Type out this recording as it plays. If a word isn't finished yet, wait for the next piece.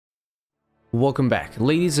Welcome back,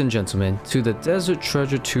 ladies and gentlemen, to the Desert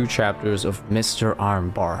Treasure 2 chapters of Mr. Iron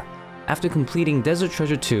Bar. After completing Desert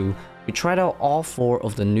Treasure 2, we tried out all 4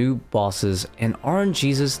 of the new bosses, and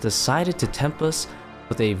RNGesus decided to tempt us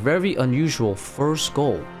with a very unusual first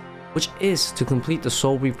goal, which is to complete the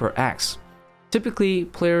Soul Reaper axe. Typically,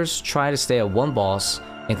 players try to stay at one boss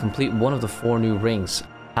and complete one of the 4 new rings.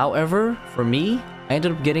 However, for me, I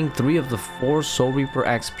ended up getting 3 of the 4 Soul Reaper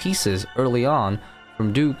axe pieces early on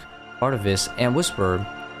from Duke, Artifice, and Whisper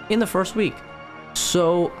in the first week.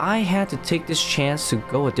 So I had to take this chance to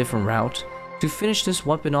go a different route to finish this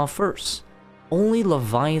weapon off first. Only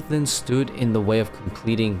Leviathan stood in the way of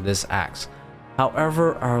completing this axe.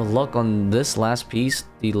 However, our luck on this last piece,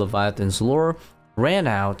 the Leviathan's lore, ran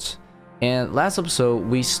out, and last episode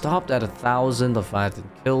we stopped at 1,000 Leviathan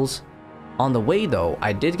kills. On the way though,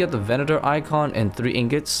 I did get the Venator icon and 3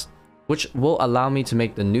 ingots, which will allow me to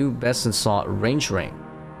make the new best in slot range ring.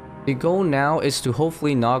 The goal now is to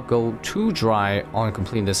hopefully not go too dry on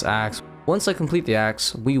completing this axe. Once I complete the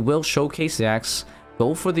axe, we will showcase the axe,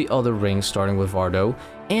 go for the other rings starting with Vardo,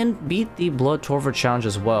 and beat the Blood Torver challenge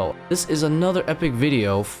as well. This is another epic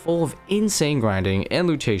video full of insane grinding and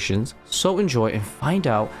lootations, so enjoy and find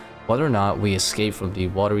out whether or not we escape from the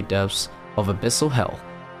watery depths of abyssal hell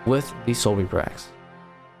with the Soul Reaper axe.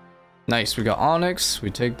 Nice, we got Onyx,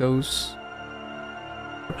 we take those.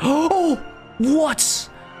 Oh! What?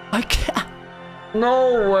 I can't.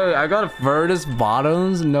 No way. I got Virtus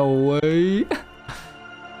bottoms. No way.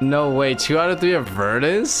 No way. 2 out of 3 are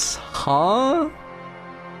Virtus? Huh?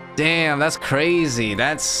 Damn, that's crazy.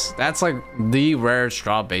 That's like the rarest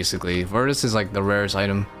drop basically. Virtus is like the rarest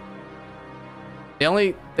item. The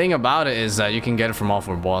only thing about it is that you can get it from all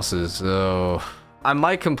 4 bosses. So I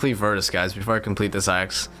might complete Virtus, guys, before I complete this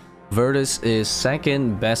axe. Virtus is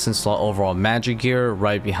second best in slot overall magic gear,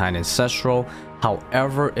 right behind Ancestral.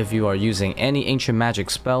 However, if you are using any ancient magic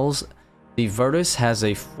spells, the Virtus has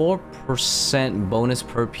a 4% bonus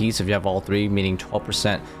per piece if you have all 3, meaning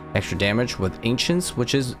 12% extra damage with ancients,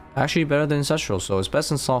 which is actually better than Ancestral, so it's best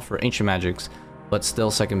in slot for ancient magics, but still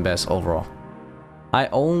second best overall. I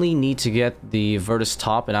only need to get the Virtus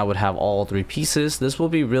top and I would have all 3 pieces. This will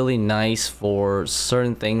be really nice for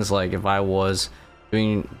certain things, like if I was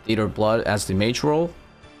doing Theater Blood as the mage role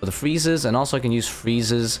for the freezes, and also I can use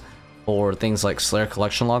freezes for things like Slayer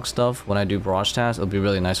collection log stuff. When I do barrage tasks, it'll be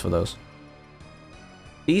really nice for those.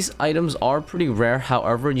 These items are pretty rare,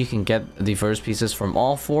 however you can get the first pieces from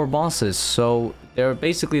all 4 bosses, so they're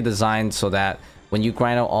basically designed so that when you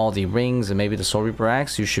grind out all the rings and maybe the Soul Reaper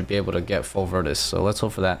axe, you should be able to get full Virtus, so let's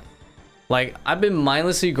hope for that. Like, I've been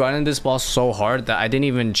mindlessly grinding this boss so hard that I didn't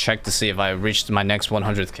even check to see if I reached my next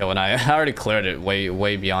 100th kill, and I already cleared it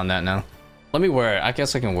way beyond that now. Let me wear it. I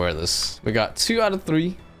guess I can wear this. We got 2 out of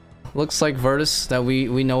 3. Looks like Virtus that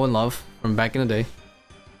we know and love from back in the day.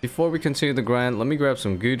 Before we continue the grind, let me grab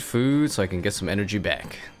some good food so I can get some energy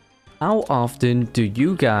back. How often do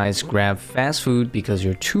you guys grab fast food because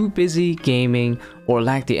you're too busy gaming or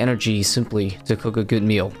lack the energy simply to cook a good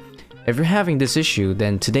meal? If you're having this issue,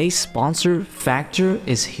 then today's sponsor, Factor,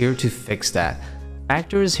 is here to fix that.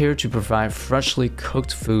 Factor is here to provide freshly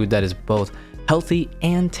cooked food that is both healthy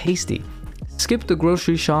and tasty. Skip the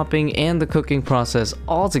grocery shopping and the cooking process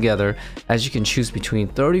altogether, as you can choose between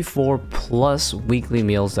 34 plus weekly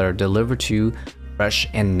meals that are delivered to you fresh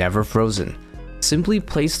and never frozen. Simply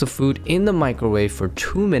place the food in the microwave for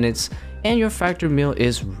 2 minutes and your Factor meal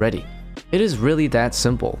is ready. It is really that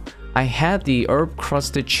simple. I had the herb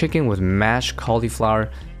crusted chicken with mashed cauliflower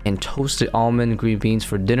and toasted almond green beans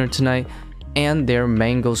for dinner tonight, and their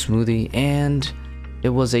mango smoothie, and it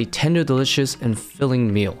was a tender, delicious, and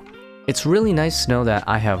filling meal. It's really nice to know that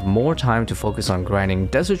I have more time to focus on grinding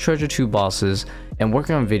Desert Treasure 2 bosses and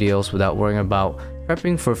working on videos without worrying about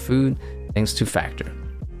prepping for food thanks to Factor.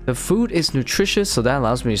 The food is nutritious, so that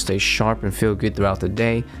allows me to stay sharp and feel good throughout the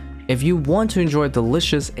day. If you want to enjoy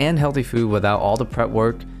delicious and healthy food without all the prep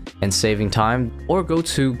work and saving time, or go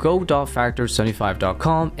to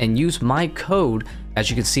go.factor75.com and use my code, as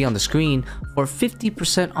you can see on the screen, for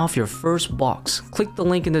 50% off your first box. Click the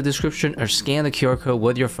link in the description or scan the QR code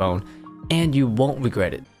with your phone and you won't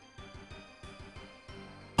regret it.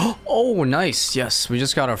 Oh, nice. Yes, we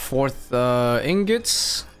just got our 4th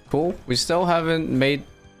ingots. Cool. We still haven't made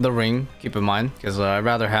the ring, keep in mind, because I'd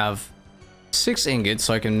rather have 6 ingots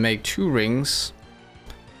so I can make 2 rings.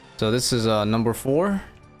 So this is number 4.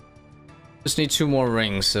 Just need 2 more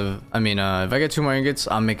rings. If I get 2 more ingots,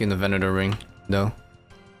 I'm making the Venator ring though.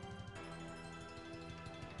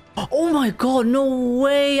 Oh my god, no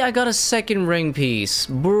way! I got a 2nd ring piece,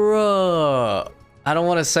 bruh. I don't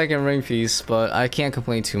want a second ring piece, but I can't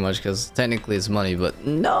complain too much because technically it's money, but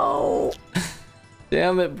no!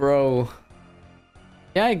 Damn it, bro.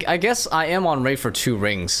 Yeah, I guess I am on rate for 2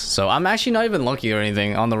 rings, so I'm actually not even lucky or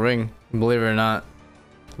anything on the ring, believe it or not.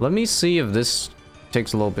 Let me see if this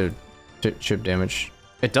takes a little bit of chip damage.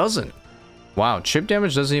 It doesn't. Wow, chip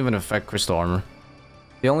damage doesn't even affect crystal armor.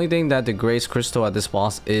 The only thing that degrades crystal at this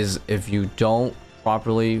boss is if you don't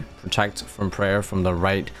properly protect from prayer from the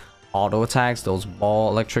right auto attacks, those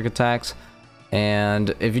ball electric attacks.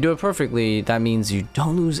 And if you do it perfectly, that means you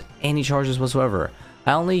don't lose any charges whatsoever.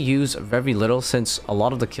 I only use very little since a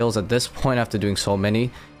lot of the kills at this point after doing so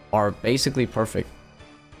many are basically perfect.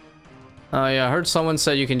 Yeah, I heard someone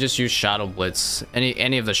say you can just use Shadow Blitz,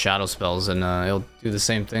 any of the shadow spells, and it'll do the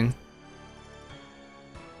same thing.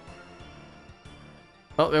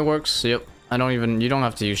 Oh, it works. Yep. You don't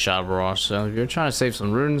have to use Shadow Barrage. So if you're trying to save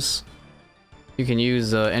some runes, you can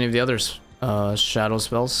use any of the other shadow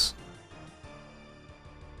spells.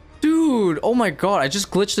 Dude, oh my god, I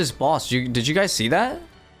just glitched this boss. Did you guys see that?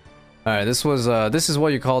 All right, this is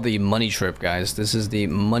what you call the money trip, guys. This is the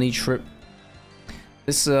money trip.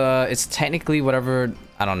 This it's technically whatever,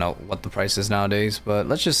 I don't know what the price is nowadays, but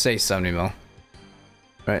let's just say 70 mil.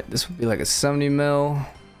 Right, this would be like a 70 mil.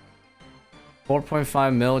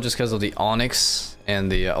 4.5 mil just because of the onyx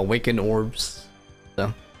and the awakened orbs.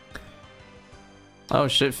 So. Oh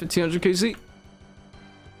shit, 1500 KC.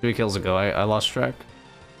 3 kills ago, I lost track.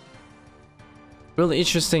 Really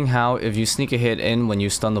interesting how if you sneak a hit in when you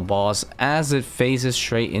stun the boss, as it phases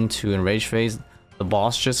straight into enrage phase, the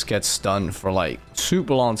boss just gets stunned for like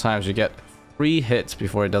super long times. You get 3 hits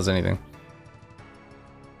before it does anything.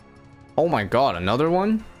 Oh my god, another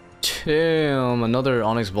one? Damn, another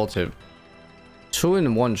onyx bolt tip. 2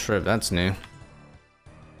 in 1 trip, that's new.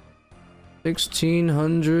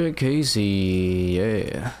 1600 KC,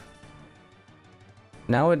 yeah.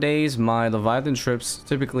 Nowadays, my Leviathan trips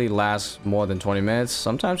typically last more than 20 minutes.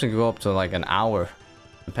 Sometimes it can go up to like an hour,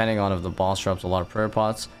 depending on if the boss drops a lot of prayer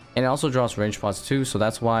pots. And it also drops range pots too, so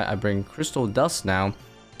that's why I bring crystal dust now,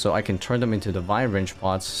 so I can turn them into divine range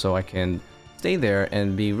pots, so I can stay there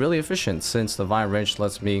and be really efficient, since divine range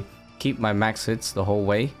lets me keep my max hits the whole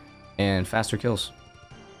way and faster kills.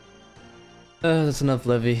 That's enough,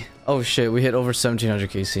 Levy. Oh shit, we hit over 1700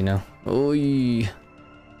 KC now. Oy,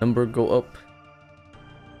 number go up.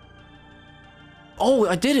 Oh,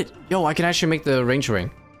 I did it! Yo, I can actually make the range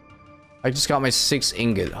ring. I just got my 6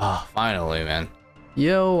 ingot. Ah, oh, finally, man.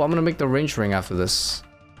 Yo, I'm gonna make the range ring after this.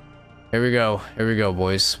 Here we go,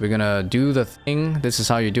 boys. We're gonna do the thing. This is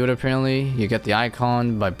how you do it, apparently. You get the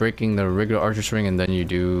icon by breaking the regular archer's ring, and then you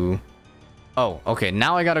do... Oh, okay,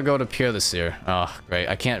 now I gotta go to Pierre the Seer. Oh, great.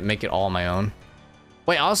 I can't make it all on my own.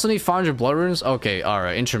 Wait, I also need 500 blood runes? Okay,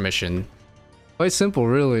 alright, intermission. Quite simple,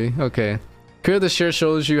 really. Okay. Pierre the Seer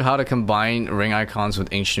shows you how to combine ring icons with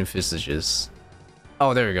ancient visages.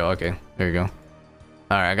 Oh, there we go. Okay, there you go.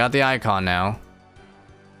 Alright, I got the icon now.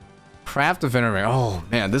 Craft the Venom ring. Oh,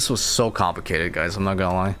 man, this was so complicated, guys. I'm not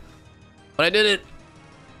gonna lie. But I did it!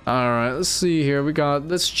 Alright, let's see here. We got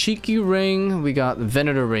this cheeky ring. We got the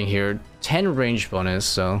Venator ring here. 10 range bonus,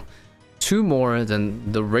 so 2 more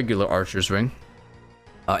than the regular archer's ring.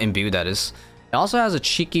 Imbued, that is. It also has a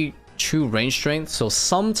cheeky 2 range strength, so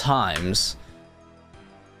sometimes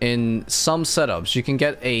in some setups you can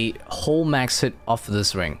get a whole max hit off of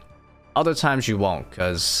this ring. Other times you won't,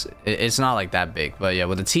 because it's not like that big. But yeah,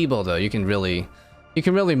 with the T-bow though, you can really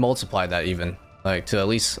multiply that even, like to at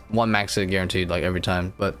least 1 max hit guaranteed, like every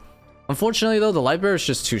time. But unfortunately though, the light bearer is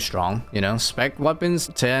just too strong, you know. Spec weapons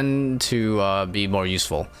tend to be more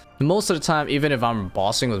useful. Most of the time, even if I'm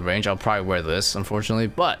bossing with range, I'll probably wear this, unfortunately.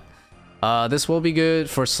 But this will be good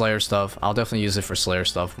for Slayer stuff. I'll definitely use it for Slayer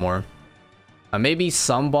stuff more. Maybe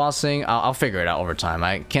some bossing. I'll figure it out over time.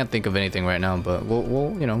 I can't think of anything right now, but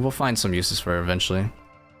we'll find some uses for it eventually.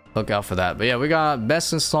 Look out for that. But yeah, we got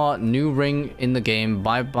best installed new ring in the game.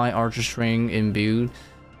 Bye bye archer's ring imbued.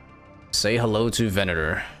 Say hello to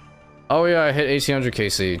Venator. Oh yeah, I hit 1800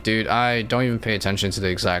 KC. Dude, I don't even pay attention to the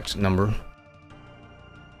exact number.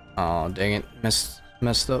 Oh dang it,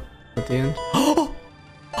 messed up at the end.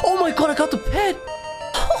 Oh my god, I got the pet!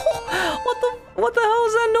 What the hell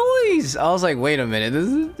is that noise? I was like, wait a minute,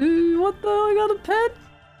 what the hell, I got a pet?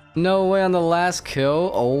 No way, on the last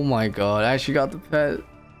kill? Oh my god, I actually got the pet.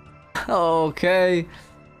 Okay.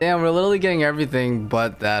 Damn, we're literally getting everything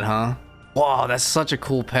but that, huh? Wow, that's such a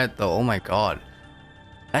cool pet though, oh my god.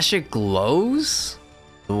 That shit glows?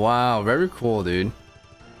 Wow, very cool, dude.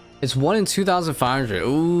 It's 1 in 2,500.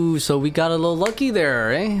 Ooh, so we got a little lucky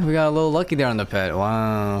there, eh? We got a little lucky there on the pet.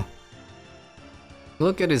 Wow.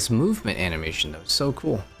 Look at his movement animation, though. So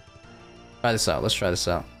cool. Try this out. Let's try this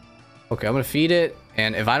out. Okay, I'm gonna feed it,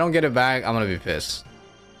 and if I don't get it back, I'm gonna be pissed.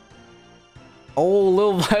 Oh,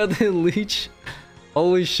 little Leviathan leech.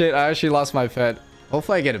 Holy shit, I actually lost my pet.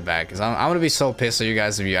 Hopefully I get it back, because I'm gonna be so pissed at you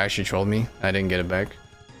guys if you actually trolled me. I didn't get it back.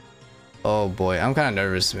 Oh boy, I'm kind of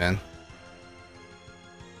nervous, man.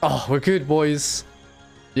 Oh, we're good, boys.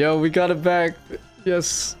 Yo, we got it back.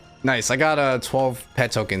 Yes. Nice, I got 12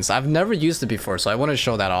 pet tokens. I've never used it before, so I want to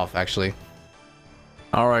show that off, actually.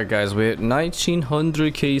 Alright, guys, we're at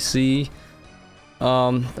 1900 KC.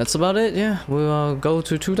 That's about it, yeah. We'll go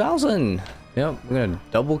to 2000. Yep, we're gonna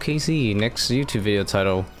double KC next YouTube video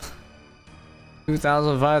title.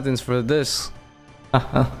 2000 Leviathans for this.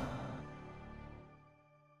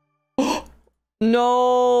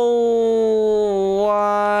 No!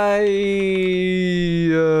 Why?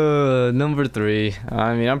 Number 3.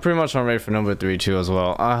 I mean, I'm pretty much on ready for number 3 too as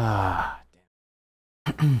well.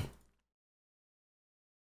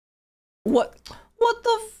 What? What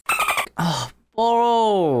the f? Oh,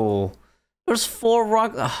 bro. There's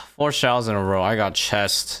 4 shells in a row. I got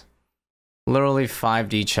chest. Literally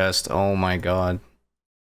 5D chest. Oh my god.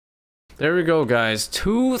 There we go, guys.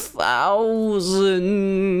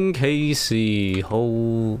 2000 KC.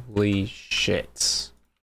 Holy shit.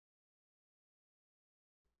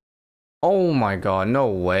 Oh my god. No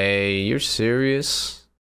way. You're serious?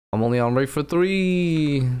 I'm only on rate for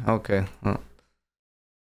 3. Okay.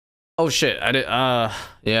 Oh shit. I did.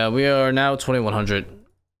 Yeah, we are now 2100.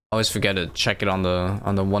 Always forget to check it on the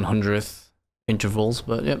 100th intervals,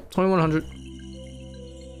 but yep, 2100.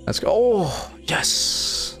 Let's go. Oh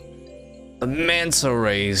yes, the manta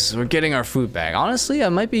rays. We're getting our food back. Honestly, I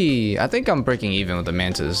think I'm breaking even with the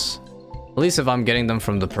mantas, at least if I'm getting them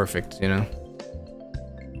from the perfect, you know.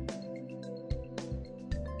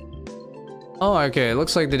 Oh, okay, it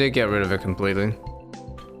looks like they did get rid of it completely.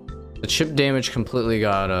 The chip damage completely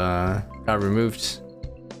got removed.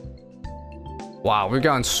 Wow, we've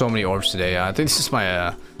gotten so many orbs today. I think this is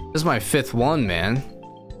my 5th one, man.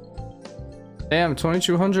 Damn,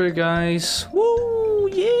 2200, guys. Woo,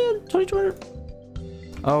 yeah, 2200.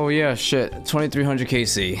 Oh yeah, shit, 2300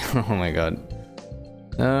 KC. Oh my god.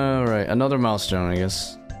 All right, another milestone, I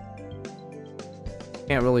guess.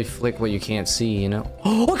 Can't really flick what you can't see, you know.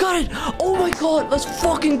 Oh, I got it! Oh my god, let's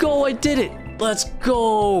fucking go! I did it! Let's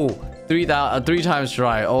go! 3 times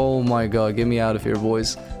dry. Oh my god, get me out of here,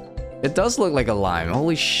 boys. It does look like a lime.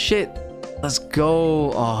 Holy shit. Let's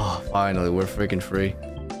go. Oh, finally, we're freaking free.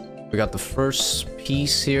 We got the first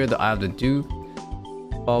piece here, the Eye of the Duke,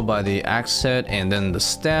 followed by the axe set, and then the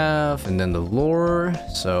staff, and then the lore.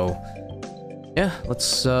 So, yeah,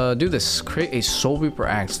 let's do this. Create a Soul Reaper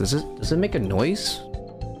axe. Does it make a noise?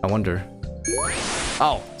 I wonder.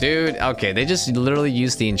 Oh, dude. Okay, they just literally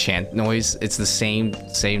used the enchant noise. It's the same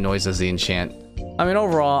noise as the enchant. I mean,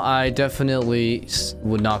 overall, I definitely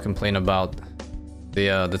would not complain about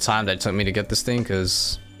the time that it took me to get this thing,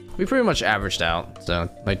 because we pretty much averaged out. So,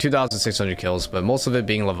 like 2,600 kills, but most of it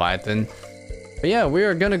being Leviathan. But yeah, we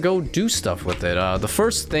are gonna go do stuff with it. The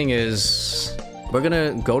first thing is we're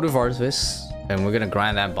gonna go to Varvis, and we're gonna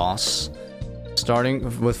grind that boss. Starting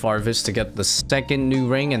with Varvis to get the 2nd new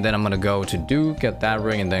ring, and then I'm gonna go to Duke, get that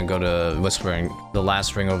ring, and then go to Whispering, the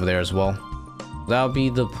last ring over there as well. That'll be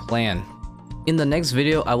the plan. In the next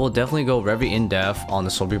video, I will definitely go very in-depth on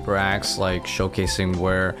the Soul Reaper axe, like showcasing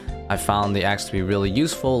where I found the axe to be really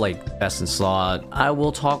useful, like best in slot. I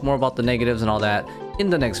will talk more about the negatives and all that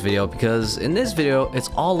in the next video, because in this video, it's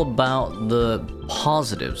all about the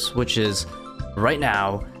positives, which is right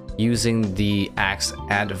now using the axe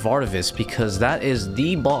at Varvis, because that is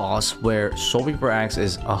the boss where Soul Reaper axe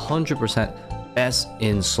is 100% best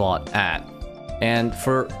in slot at. And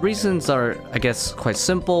for reasons that are, I guess, quite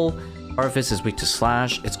simple, Varvis is weak to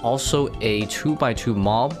slash. It's also a 2x2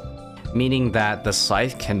 mob, meaning that the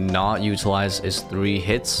scythe cannot utilize its 3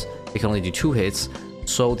 hits. It can only do 2 hits.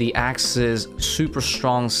 So the axe's super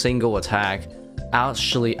strong single attack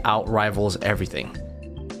actually outrivals everything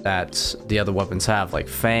that the other weapons have, like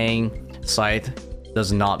Fang. Scythe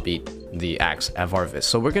does not beat the axe at Varvis.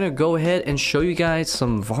 So we're gonna go ahead and show you guys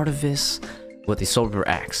some Varvis with the Soul Reaper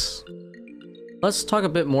axe. Let's talk a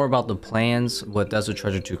bit more about the plans with Desert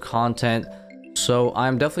Treasure 2 content. So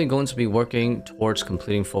I'm definitely going to be working towards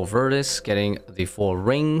completing full Virtus, getting the 4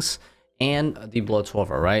 rings, and the Blood 12,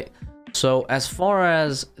 right? So as far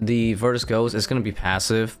as the Virtus goes, it's going to be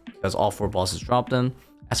passive, because all 4 bosses drop them.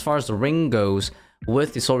 As far as the ring goes,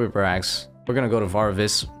 with the Soul Reaper axe, we're going to go to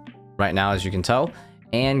Varvis right now, as you can tell,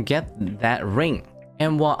 and get that ring.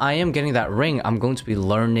 And while I am getting that ring, I'm going to be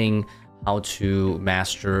learning how to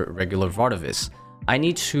master regular Varvis. I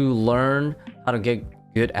need to learn how to get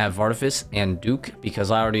good at Vartifice and Duke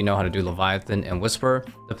because I already know how to do Leviathan and Whisper.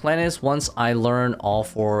 The plan is once I learn all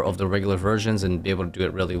 4 of the regular versions and be able to do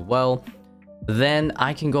it really well, then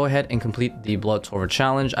I can go ahead and complete the Blood Torva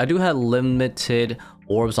challenge. I do have limited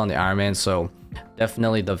orbs on the Iron Man, so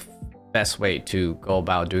definitely the best way to go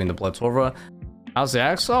about doing the Blood Torva. How's the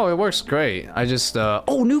axe? Oh, it works great. I just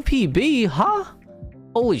oh, new PB, huh?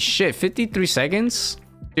 Holy shit, 53 seconds?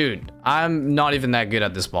 Dude, I'm not even that good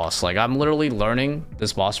at this boss. Like, I'm literally learning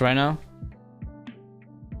this boss right now.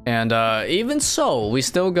 And even so, we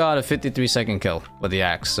still got a 53-second kill with the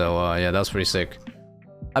axe. So yeah, that's pretty sick.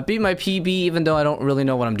 I beat my PB even though I don't really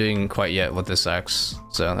know what I'm doing quite yet with this axe.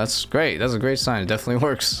 So that's great. That's a great sign. It definitely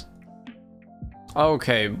works.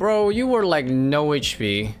 Okay, bro, you were like no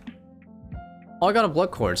HP. Oh, I got a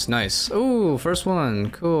blood quartz. Nice. Ooh, first one.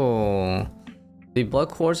 Cool. The blood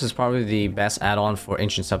quartz is probably the best add-on for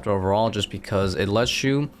Ancient Scepter overall, just because it lets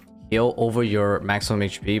you heal over your maximum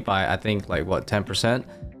HP by, I think, like what, 10%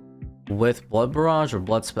 with blood barrage or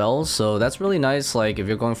blood spells. So that's really nice. Like if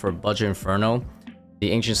you're going for a budget inferno,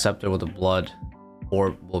 the Ancient Scepter with the blood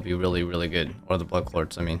orb will be really, really good. Or the blood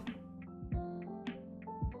quartz, I mean.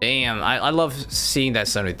 Damn, I love seeing that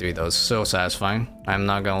 73 though. It's so satisfying. I'm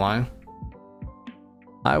not gonna lie.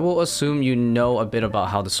 I will assume you know a bit about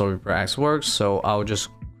how the Soul Reaper Axe works, so I'll just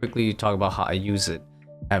quickly talk about how I use it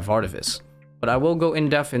at Vartifice. But I will go in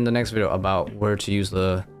depth in the next video about where to use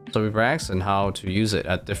the Soul Reaper Axe and how to use it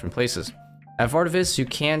at different places. At Vartifice, you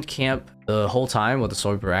can't camp the whole time with the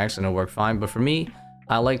Soul Reaper Axe and it'll work fine, but for me,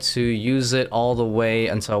 I like to use it all the way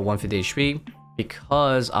until 150 HP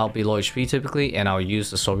because I'll be low HP typically, and I'll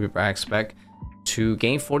use the Soul Reaper Axe spec to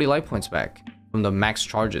gain 40 life points back from the max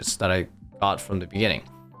charges that I got from the beginning.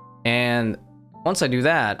 And once I do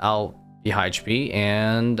that, I'll be high HP,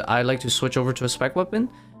 and I like to switch over to a spec weapon.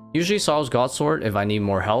 Usually Sorrow's Godsword if I need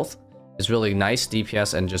more health. It's really nice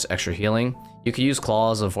DPS and just extra healing. You can use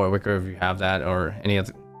Claws of Voidwicker if you have that, or any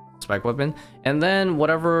other spec weapon. And then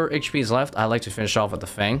whatever HP is left, I like to finish off with the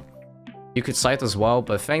Fang. You could Scythe as well,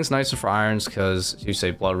 but Fang's nicer for irons because you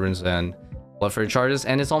say Blood Runes and Blood Fury charges,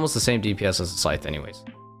 and it's almost the same DPS as the Scythe anyways.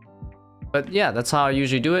 But yeah, that's how I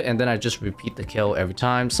usually do it, and then I just repeat the kill every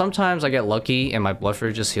time. Sometimes I get lucky and my Blood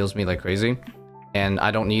Fury just heals me like crazy, and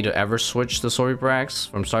I don't need to ever switch the Soul Reaper Axe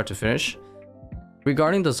from start to finish.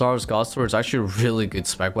 Regarding the Sorrow's Godsword, it's actually a really good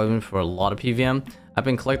spec weapon for a lot of PVM. I've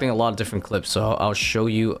been collecting a lot of different clips, so I'll show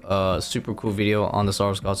you a super cool video on the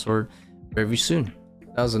Sorrow's Godsword very soon.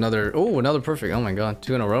 That was another perfect. Oh my god,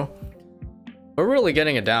 2 in a row. We're really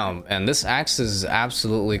getting it down, and this axe is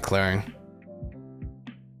absolutely clearing.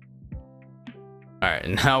 Alright,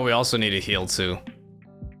 now we also need to heal too.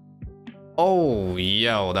 Oh,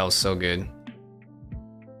 yo, that was so good.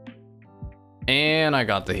 And I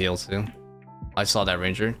got the heal too. I saw that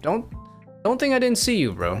ranger. Don't think I didn't see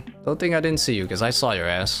you, bro. Don't think I didn't see you, because I saw your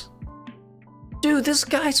ass. Dude, this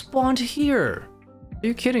guy spawned here. Are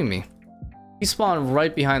you kidding me? He spawned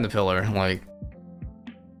right behind the pillar, like...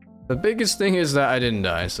 The biggest thing is that I didn't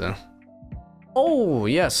die, so... Oh,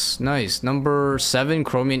 yes, nice. Number 7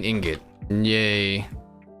 Chromium Ingot. Yay.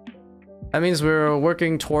 That means we're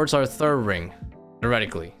working towards our 3rd ring.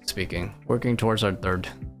 Theoretically speaking. Working towards our 3rd.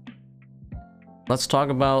 Let's talk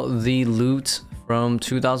about the loot from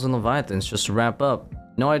 2000 Leviathans, just to wrap up.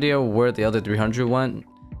 No idea where the other 300 went.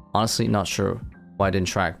 Honestly, not sure why I didn't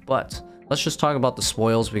track, but... Let's just talk about the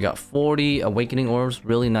spoils. We got 40 Awakening Orbs,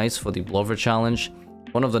 really nice for the Blower challenge.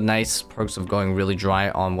 One of the nice perks of going really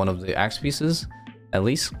dry on one of the axe pieces, at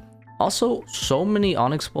least. Also, so many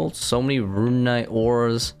Onyx Bolts, so many Rune Knight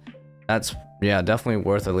ores. That's, yeah, definitely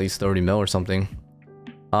worth at least 30 mil or something.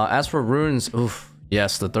 As for runes, oof,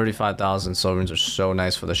 yes, the 35,000 soul runes are so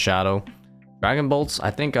nice for the Shadow. Dragon Bolts,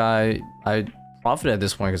 I think I profited at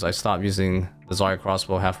this point because I stopped using the Zarya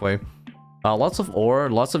crossbow halfway. Lots of ore,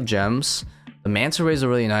 lots of gems. The Manta Rays are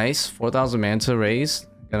really nice. 4,000 Manta Rays.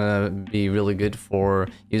 Gonna be really good for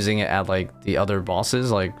using it at like the other bosses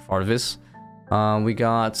like Vartifice. We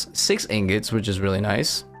got 6 ingots, which is really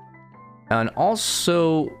nice. And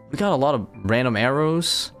also, we got a lot of random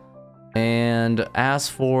arrows. And as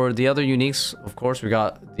for the other uniques, of course, we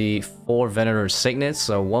got the 4 Venator Signets.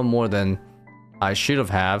 So 1 more than I should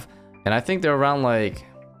have. And I think they're around like...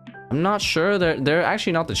 I'm not sure. They're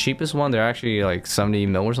actually not the cheapest one. They're actually like 70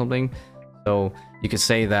 mil or something. So you could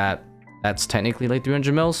say that that's technically like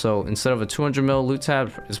 300 mil. So instead of a 200 mil loot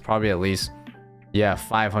tab, it's probably at least, yeah,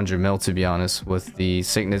 500 mil to be honest, with the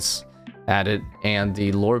signets added and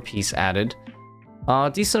the lore piece added.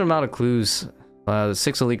 Decent amount of clues.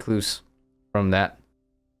 6 elite clues from that.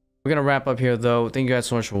 We're gonna wrap up here though. Thank you guys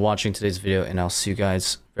so much for watching today's video, and I'll see you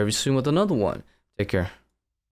guys very soon with another one. Take care.